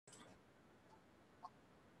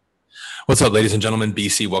What's up, ladies and gentlemen?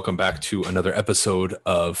 BC, welcome back to another episode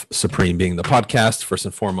of Supreme Being the Podcast. First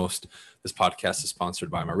and foremost, this podcast is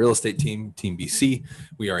sponsored by my real estate team, Team BC.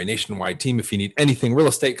 We are a nationwide team. If you need anything real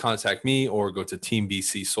estate, contact me or go to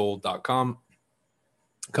teambcsold.com.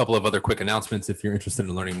 A couple of other quick announcements. If you're interested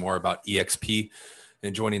in learning more about EXP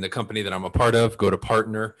and joining the company that I'm a part of, go to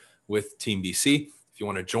partner with Team BC. If you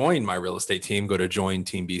want to join my real estate team, go to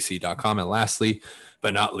jointeambc.com. And lastly,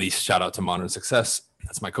 but not least, shout out to Modern Success.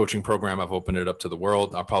 That's my coaching program. I've opened it up to the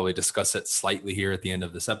world. I'll probably discuss it slightly here at the end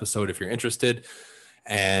of this episode if you're interested.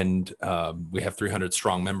 And we have 300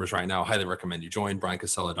 strong members right now. Highly recommend you join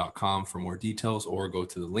briancasella.com for more details or go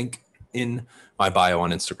to the link in my bio on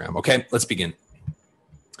Instagram. Okay, let's begin.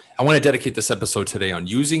 I want to dedicate this episode today on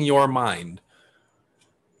using your mind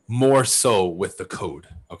more so with the code.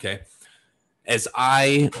 Okay. As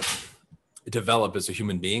I develop as a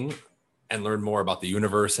human being and learn more about the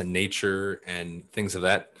universe and nature and things of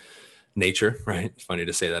that nature, right? It's funny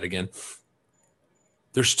to say that again.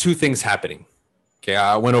 There's two things happening. Okay.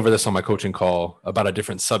 I went over this on my coaching call about a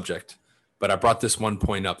different subject, but I brought this one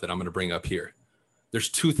point up that I'm going to bring up here. There's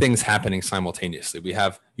two things happening simultaneously. We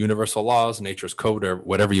have universal laws, nature's code, or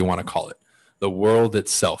whatever you want to call it. The world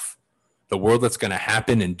itself, the world that's going to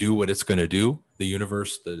happen and do what it's going to do, the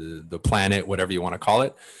universe, the planet, whatever you want to call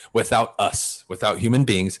it, without us, without human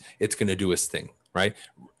beings, it's going to do its thing, right?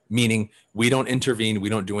 Meaning we don't intervene. We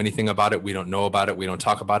don't do anything about it. We don't know about it. We don't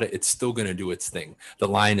talk about it. It's still going to do its thing. The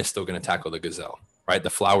lion is still going to tackle the gazelle, right? The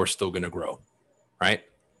flower's still going to grow, right?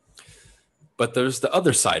 But there's the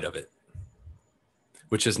other side of it,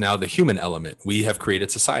 which is now the human element. We have created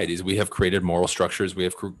societies. We have created moral structures. We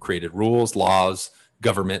have created rules, laws,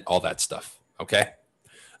 government, all that stuff, okay?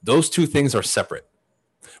 Those two things are separate.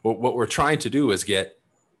 What we're trying to do is get,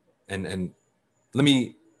 and let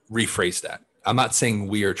me rephrase that. I'm not saying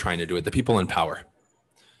we are trying to do it. The people in power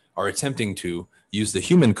are attempting to use the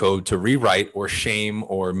human code to rewrite or shame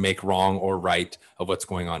or make wrong or right of what's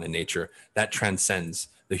going on in nature. That transcends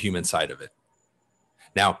the human side of it.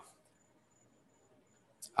 Now,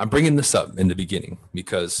 I'm bringing this up in the beginning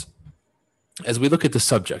because as we look at the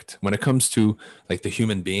subject, when it comes to like the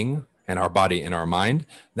human being and our body and our mind,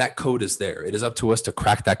 that code is there. It is up to us to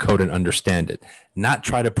crack that code and understand it, not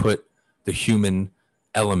try to put the human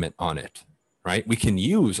element on it, right? We can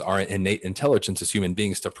use our innate intelligence as human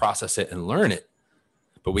beings to process it and learn it,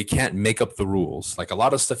 but we can't make up the rules. Like a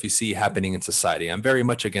lot of stuff you see happening in society. I'm very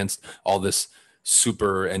much against all this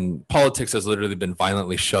and politics has literally been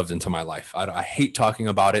violently shoved into my life. I hate talking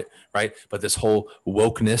about it, right? But this whole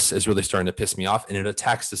wokeness is really starting to piss me off, and it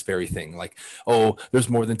attacks this very thing. Like, oh, there's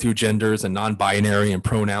more than two genders and non-binary and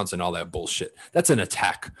pronouns and all that bullshit. That's an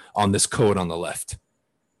attack on this code on the left.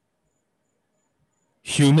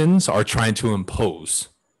 Humans are trying to impose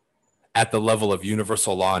at the level of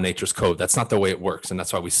universal law and nature's code. That's not the way it works. And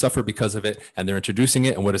that's why we suffer because of it. And they're introducing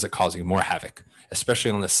it. And what is it causing? More havoc, especially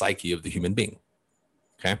on the psyche of the human being.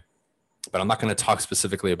 Okay. But I'm not going to talk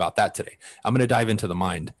specifically about that today. I'm going to dive into the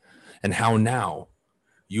mind and how now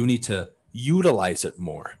you need to utilize it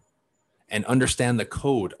more and understand the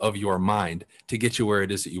code of your mind to get you where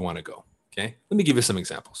it is that you want to go. Okay. Let me give you some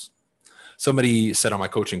examples. Somebody said on my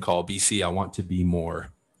coaching call, BC, I want to be more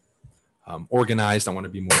organized. I want to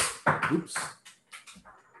be more, oops.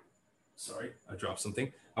 Sorry, I dropped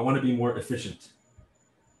something. I want to be more efficient.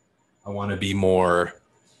 I want to be more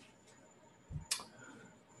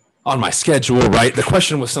on my schedule, right? The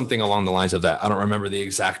question was something along the lines of that. I don't remember the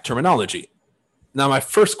exact terminology. Now, my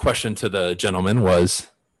first question to the gentleman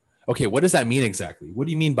was, okay, what does that mean exactly? What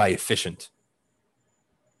do you mean by efficient?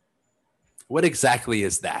 What exactly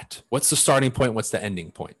is that? What's the starting point? What's the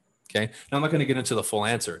ending point? Okay. Now, I'm not going to get into the full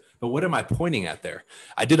answer, but what am I pointing at there?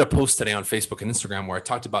 I did a post today on Facebook and Instagram where I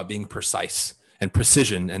talked about being precise and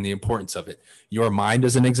precision and the importance of it. Your mind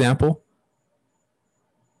as an example.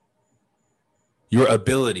 Your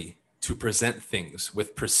ability to present things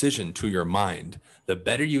with precision to your mind, the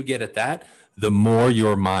better you get at that, the more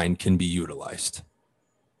your mind can be utilized.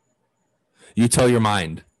 You tell your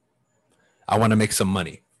mind, I want to make some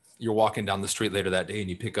money. You're walking down the street later that day and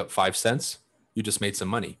you pick up 5 cents. You just made some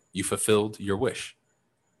money. You fulfilled your wish.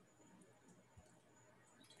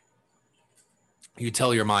 You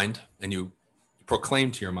tell your mind and you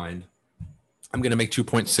proclaim to your mind, I'm going to make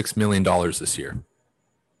 $2.6 million this year.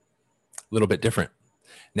 A little bit different.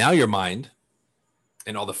 Now your mind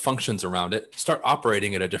and all the functions around it start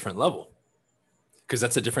operating at a different level because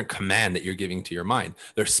that's a different command that you're giving to your mind.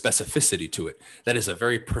 There's specificity to it. That is a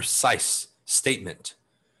very precise statement,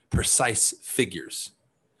 precise figures.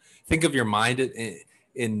 Think of your mind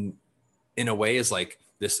in a way as like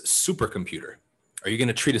this supercomputer. Are you going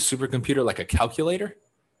to treat a supercomputer like a calculator?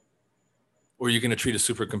 Or are you going to treat a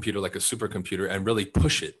supercomputer like a supercomputer and really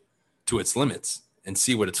push it to its limits and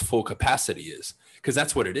see what its full capacity is? Because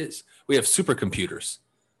that's what it is. We have supercomputers,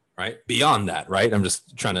 right? Beyond that, right? I'm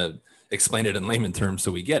just trying to explain it in layman terms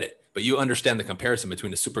so we get it. But you understand the comparison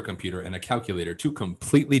between a supercomputer and a calculator, two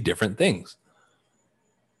completely different things.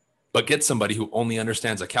 But get somebody who only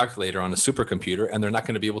understands a calculator on a supercomputer and they're not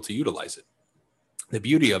going to be able to utilize it. The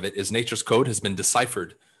beauty of it is nature's code has been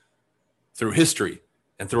deciphered through history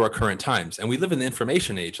and through our current times. And we live in the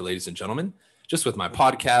information age, ladies and gentlemen. Just with my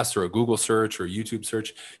podcast or a Google search or a YouTube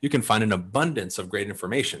search, you can find an abundance of great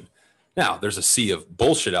information. Now, there's a sea of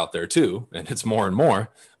bullshit out there too, and it's more and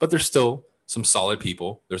more, but there's still some solid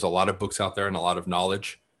people. There's a lot of books out there and a lot of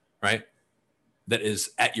knowledge, right? That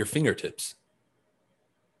is at your fingertips.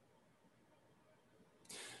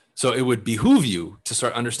 So it would behoove you to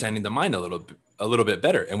start understanding the mind a little bit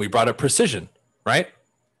better. And we brought up precision, right?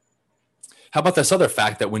 How about this other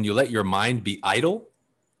fact that when you let your mind be idle,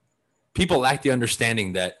 people lack the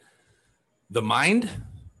understanding that the mind,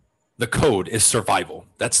 the code is survival.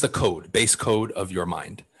 That's the code, base code of your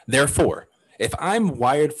mind. Therefore, if I'm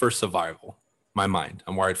wired for survival, my mind,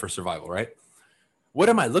 I'm wired for survival, right? What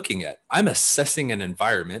am I looking at? I'm assessing an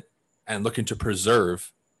environment and looking to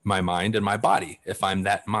preserve my mind and my body if I'm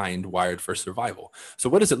that mind wired for survival. So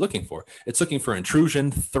what is it looking for? It's looking for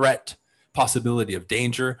intrusion, threat, possibility of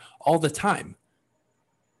danger all the time.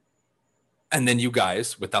 And then you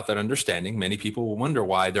guys, without that understanding, many people will wonder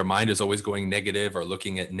why their mind is always going negative or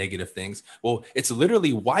looking at negative things. Well, it's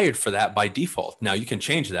literally wired for that by default. Now you can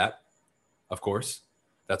change that, of course.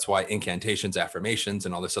 That's why incantations, affirmations,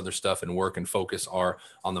 and all this other stuff and work and focus are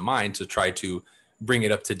on the mind to try to bring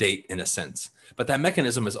it up to date in a sense. But that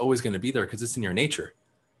mechanism is always going to be there because it's in your nature.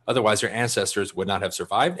 Otherwise, your ancestors would not have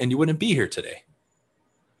survived and you wouldn't be here today.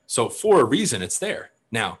 So for a reason, it's there.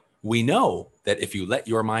 Now, we know that if you let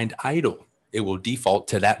your mind idle, it will default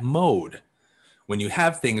to that mode. When you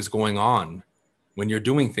have things going on, when you're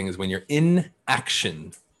doing things, when you're in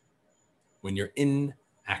action,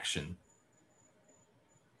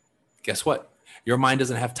 guess what? Your mind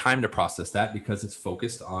doesn't have time to process that because it's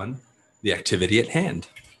focused on the activity at hand.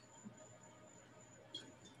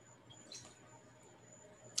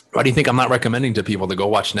 Why do you think I'm not recommending to people to go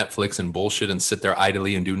watch Netflix and bullshit and sit there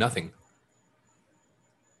idly and do nothing?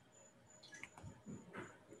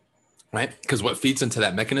 Right? Because what feeds into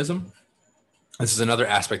that mechanism, this is another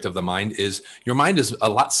aspect of the mind, is your mind is a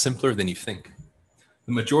lot simpler than you think.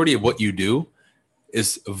 The majority of what you do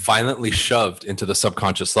is violently shoved into the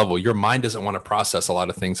subconscious level. Your mind doesn't want to process a lot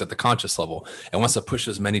of things at the conscious level. It wants to push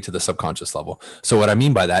as many to the subconscious level. So what I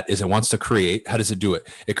mean by that is it wants to create, how does it do it?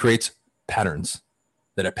 It creates patterns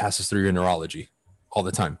that it passes through your neurology all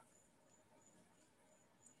the time.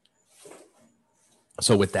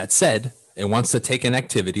 So with that said, it wants to take an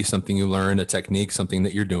activity, something you learn, a technique, something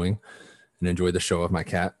that you're doing, and enjoy the show of my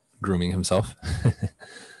cat grooming himself.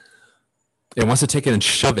 It wants to take it and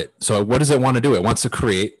shove it. So what does it want to do? It wants to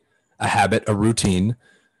create a habit, a routine,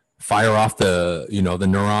 fire off the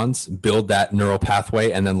neurons, build that neural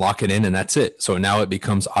pathway, and then lock it in, and that's it. So now it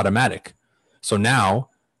becomes automatic. So now,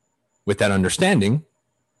 with that understanding,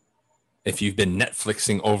 if you've been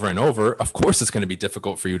Netflixing over and over, of course it's going to be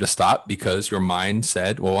difficult for you to stop because your mind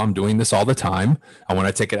said, well, I'm doing this all the time. I want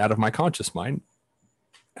to take it out of my conscious mind.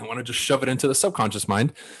 I want to just shove it into the subconscious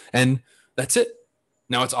mind, and that's it.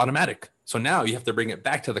 Now it's automatic. So now you have to bring it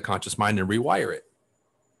back to the conscious mind and rewire it,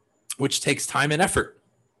 which takes time and effort.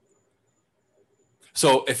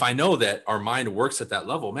 So if I know that our mind works at that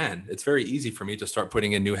level, man, it's very easy for me to start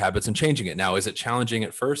putting in new habits and changing it. Now, is it challenging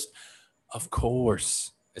at first? Of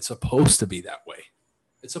course. It's supposed to be that way.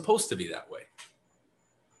 It's supposed to be that way.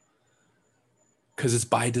 Because it's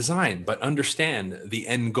by design. But understand the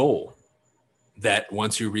end goal. That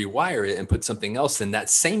once you rewire it and put something else in, that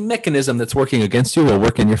same mechanism that's working against you will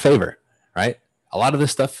work in your favor, right? A lot of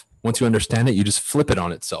this stuff, once you understand it, you just flip it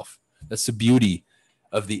on itself. That's the beauty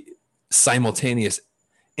of the simultaneous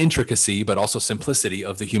intricacy, but also simplicity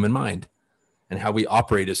of the human mind and how we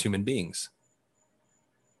operate as human beings.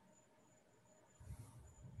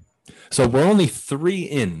 So we're only 3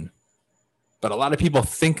 in, but a lot of people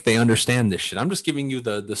think they understand this shit. I'm just giving you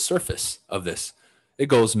the surface of this. It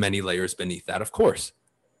goes many layers beneath that, of course.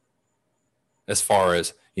 As far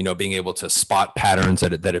as, being able to spot patterns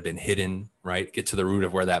that have been hidden, right? Get to the root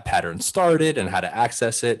of where that pattern started and how to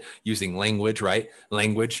access it using language, right?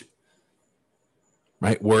 Language,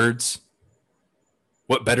 right? Words.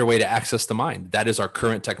 What better way to access the mind? That is our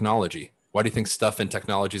current technology. Why do you think stuff and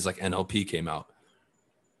technologies like NLP came out?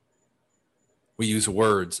 We use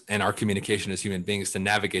words and our communication as human beings to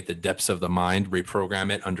navigate the depths of the mind,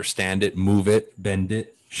 reprogram it, understand it, move it, bend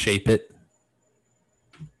it, shape it.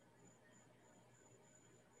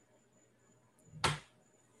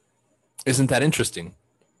 Isn't that interesting?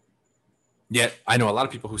 Yet I know a lot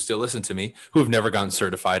of people who still listen to me who have never gotten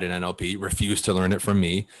certified in NLP, refuse to learn it from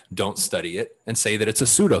me, don't study it, and say that it's a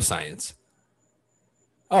pseudoscience.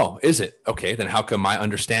 Oh, is it? Okay, then how come my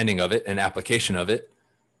understanding of it and application of it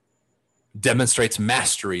demonstrates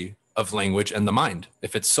mastery of language and the mind?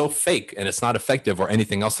 If it's so fake and it's not effective or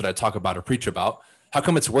anything else that I talk about or preach about, how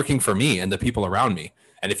come it's working for me and the people around me?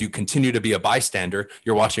 And if you continue to be a bystander,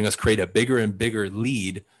 you're watching us create a bigger and bigger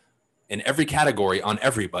lead in every category on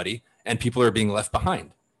everybody, and people are being left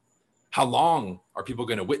behind. How long are people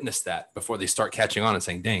going to witness that before they start catching on and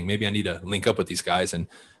saying, dang, maybe I need to link up with these guys and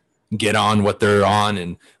get on what they're on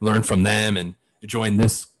and learn from them and join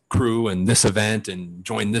this crew and this event and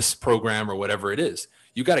join this program or whatever it is?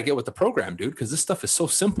 You got to get with the program, dude, because this stuff is so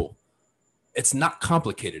simple. It's not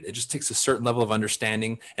complicated. It just takes a certain level of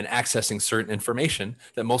understanding and accessing certain information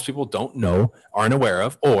that most people don't know, aren't aware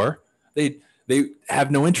of, or they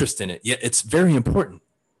have no interest in it. Yet it's very important.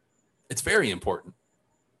 It's very important.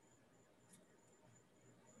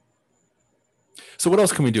 So what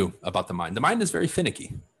else can we do about the mind? The mind is very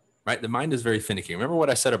finicky, right? The mind is very finicky. Remember what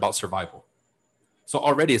I said about survival. So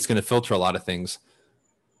already it's going to filter a lot of things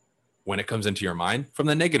when it comes into your mind from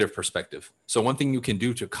the negative perspective. So one thing you can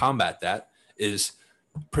do to combat that is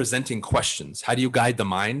presenting questions. How do you guide the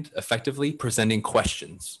mind effectively? Presenting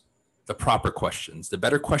questions, the proper questions. The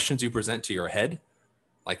better questions you present to your head,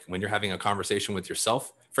 like when you're having a conversation with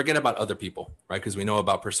yourself, forget about other people, right? Because we know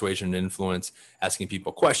about persuasion and influence, asking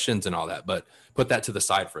people questions and all that, but put that to the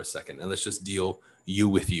side for a second and let's just deal you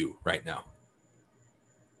with you right now.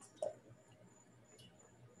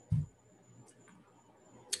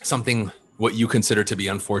 Something what you consider to be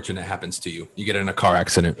unfortunate happens to you. You get in a car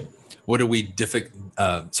accident. What do we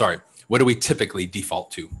typically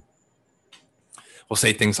default to? We'll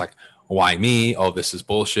say things like, why me? Oh, this is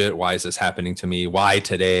bullshit. Why is this happening to me? Why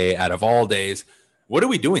today out of all days? What are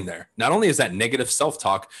we doing there? Not only is that negative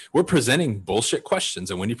self-talk, we're presenting bullshit questions.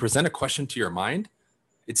 And when you present a question to your mind,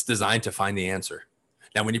 it's designed to find the answer.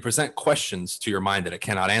 Now, when you present questions to your mind that it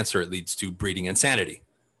cannot answer, it leads to breeding insanity.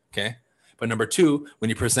 Okay. But number two, when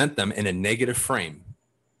you present them in a negative frame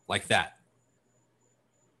like that,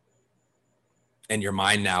 and your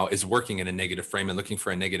mind now is working in a negative frame and looking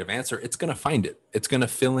for a negative answer, it's going to find it. It's going to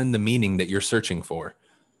fill in the meaning that you're searching for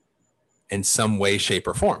in some way, shape,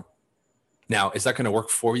 or form. Now, is that going to work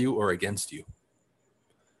for you or against you?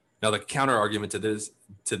 Now, the counter argument to this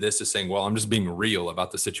is saying, well, I'm just being real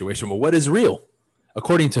about the situation. Well, what is real?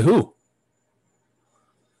 According to who?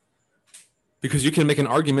 Because you can make an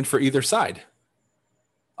argument for either side.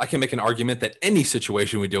 I can make an argument that any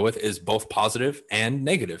situation we deal with is both positive and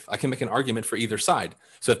negative. I can make an argument for either side.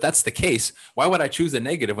 So if that's the case, why would I choose the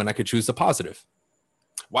negative when I could choose the positive?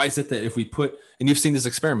 Why is it that if we put, and you've seen these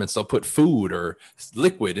experiments, they'll put food or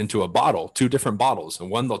liquid into a bottle, two different bottles, and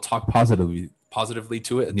one they'll talk positively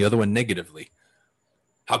to it and the other one negatively.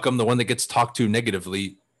 How come the one that gets talked to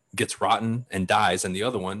negatively gets rotten and dies and the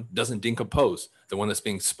other one doesn't decompose, the one that's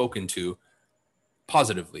being spoken to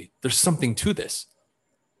positively? There's something to this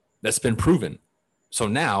that's been proven. So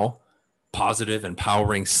now positive,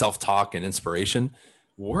 empowering self-talk and inspiration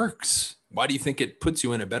works. Why do you think it puts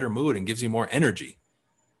you in a better mood and gives you more energy,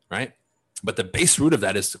 right? But the base root of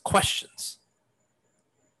that is the questions.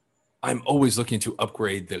 I'm always looking to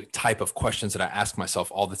upgrade the type of questions that I ask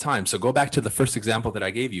myself all the time. So go back to the first example that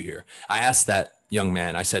I gave you here. I asked that young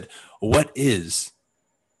man, I said, what is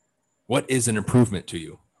an improvement to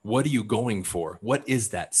you? What are you going for? What is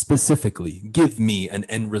that specifically? Give me an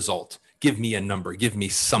end result. Give me a number. Give me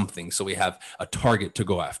something so we have a target to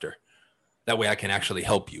go after. That way I can actually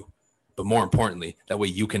help you. But more importantly, that way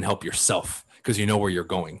you can help yourself because you know where you're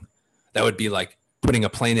going. That would be like putting a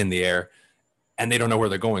plane in the air and they don't know where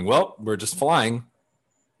they're going. Well, we're just flying.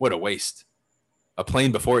 What a waste. A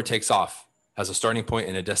plane before it takes off has a starting point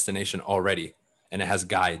and a destination already, and it has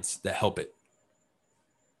guides that help it.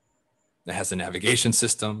 It has a navigation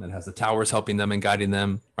system. It has the towers helping them and guiding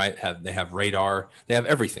them, right? They have radar. They have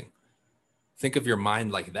everything. Think of your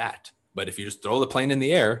mind like that. But if you just throw the plane in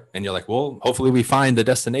the air and you're like, well, hopefully we find the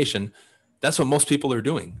destination, that's what most people are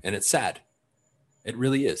doing. And it's sad. It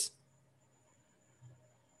really is.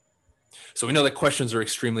 So we know that questions are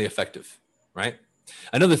extremely effective, right?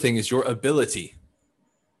 Another thing is your ability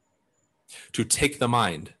to take the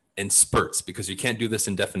mind in spurts, because you can't do this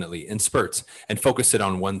indefinitely, in spurts, and focus it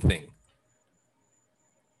on one thing.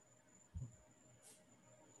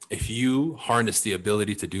 If you harness the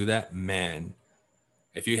ability to do that, man,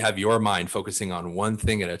 if you have your mind focusing on one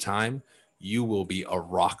thing at a time, you will be a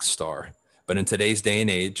rock star. But in today's day and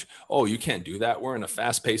age, oh, you can't do that. We're in a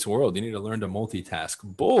fast-paced world. You need to learn to multitask.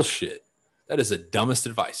 Bullshit. That is the dumbest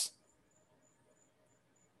advice.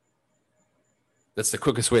 That's the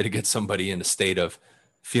quickest way to get somebody in a state of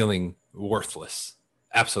feeling worthless,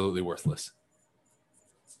 absolutely worthless.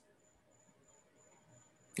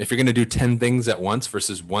 If you're going to do 10 things at once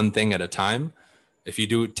versus one thing at a time, if you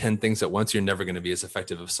do 10 things at once, you're never going to be as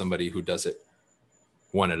effective as somebody who does it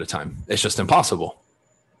one at a time. It's just impossible.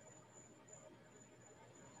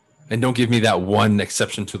 And don't give me that one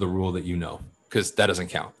exception to the rule that you know, because that doesn't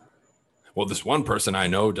count. Well, this one person I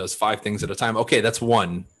know does 5 things at a time. Okay, that's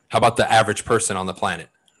one. How about the average person on the planet?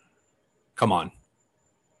 Come on.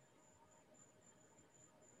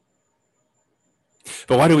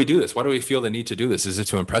 But why do we do this? Why do we feel the need to do this? Is it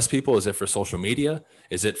to impress people? Is it for social media?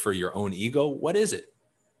 Is it for your own ego? What is it?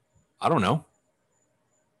 I don't know.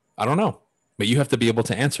 But you have to be able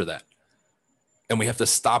to answer that. And we have to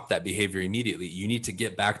stop that behavior immediately. You need to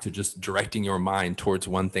get back to just directing your mind towards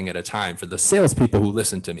one thing at a time. For the salespeople who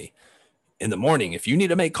listen to me in the morning, if you need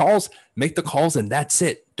to make calls, make the calls and that's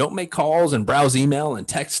it. Don't make calls and browse email and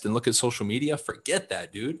text and look at social media. Forget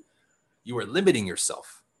that, dude. You are limiting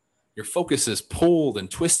yourself. Your focus is pulled and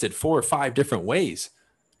twisted 4 or 5 different ways.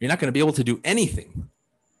 You're not going to be able to do anything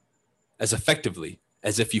as effectively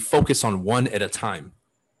as if you focus on one at a time.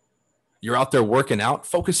 You're out there working out,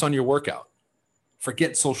 focus on your workout.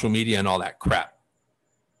 Forget social media and all that crap.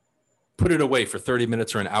 Put it away for 30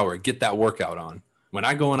 minutes or an hour. Get that workout on. When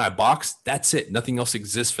I go and I box, that's it. Nothing else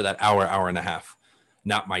exists for that hour, hour and a half.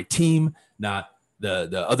 Not my team, not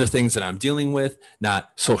the other things that I'm dealing with,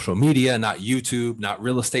 not social media, not YouTube, not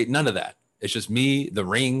real estate, none of that. It's just me, the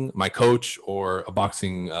ring, my coach, or a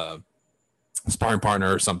boxing sparring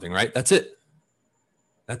partner or something, right? That's it.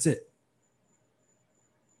 That's it.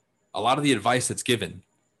 A lot of the advice that's given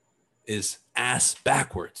is ass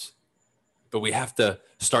backwards, but we have to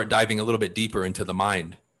start diving a little bit deeper into the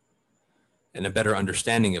mind and a better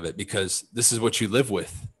understanding of it, because this is what you live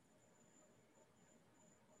with.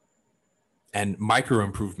 And micro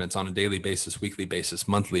improvements on a daily basis, weekly basis,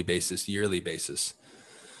 monthly basis, yearly basis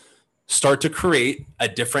start to create a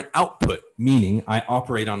different output, meaning I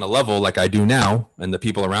operate on a level like I do now, and the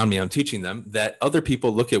people around me, I'm teaching them, that other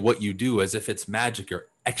people look at what you do as if it's magic or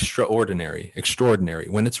extraordinary,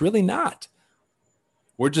 when it's really not.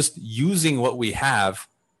 We're just using what we have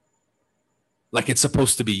like it's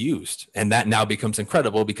supposed to be used. And that now becomes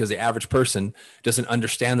incredible because the average person doesn't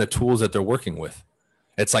understand the tools that they're working with.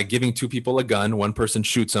 It's like giving 2 people a gun. One person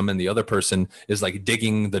shoots them and the other person is like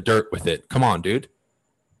digging the dirt with it. Come on, dude.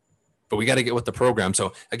 But we got to get with the program.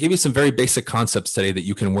 So I give you some very basic concepts today that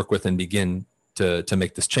you can work with and begin to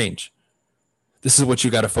make this change. This is what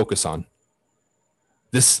you got to focus on.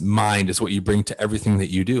 This mind is what you bring to everything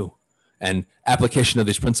that you do. And application of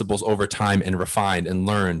these principles over time and refined and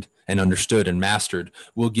learned and understood and mastered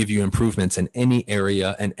will give you improvements in any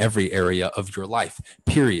area and every area of your life,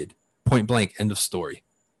 period. Point blank, end of story.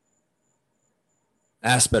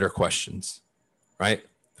 Ask better questions, right?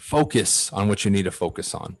 Focus on what you need to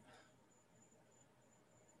focus on.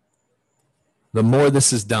 The more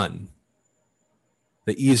this is done,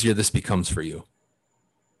 the easier this becomes for you.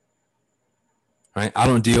 Right? I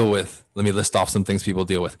don't deal with, let me list off some things people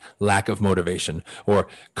deal with: lack of motivation or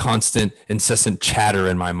constant, incessant chatter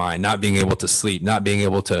in my mind, not being able to sleep, not being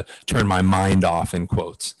able to turn my mind off, in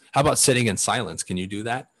quotes. How about sitting in silence? Can you do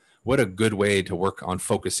that? What a good way to work on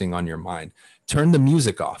focusing on your mind. Turn the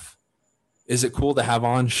music off. Is it cool to have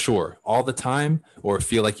on? Sure. All the time, or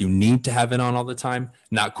feel like you need to have it on all the time?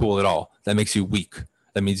 Not cool at all. That makes you weak.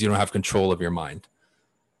 That means you don't have control of your mind.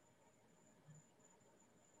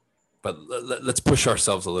 But let's push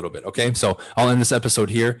ourselves a little bit, okay? So I'll end this episode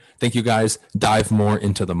here. Thank you, guys. Dive more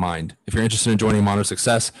into the mind. If you're interested in joining Modern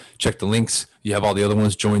Success, check the links. You have all the other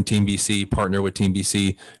ones. Join Team BC, partner with Team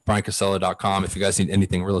BC, BrianCasella.com. If you guys need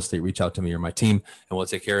anything real estate, reach out to me or my team, and we'll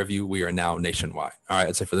take care of you. We are now nationwide. All right,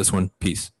 that's it for this one. Peace.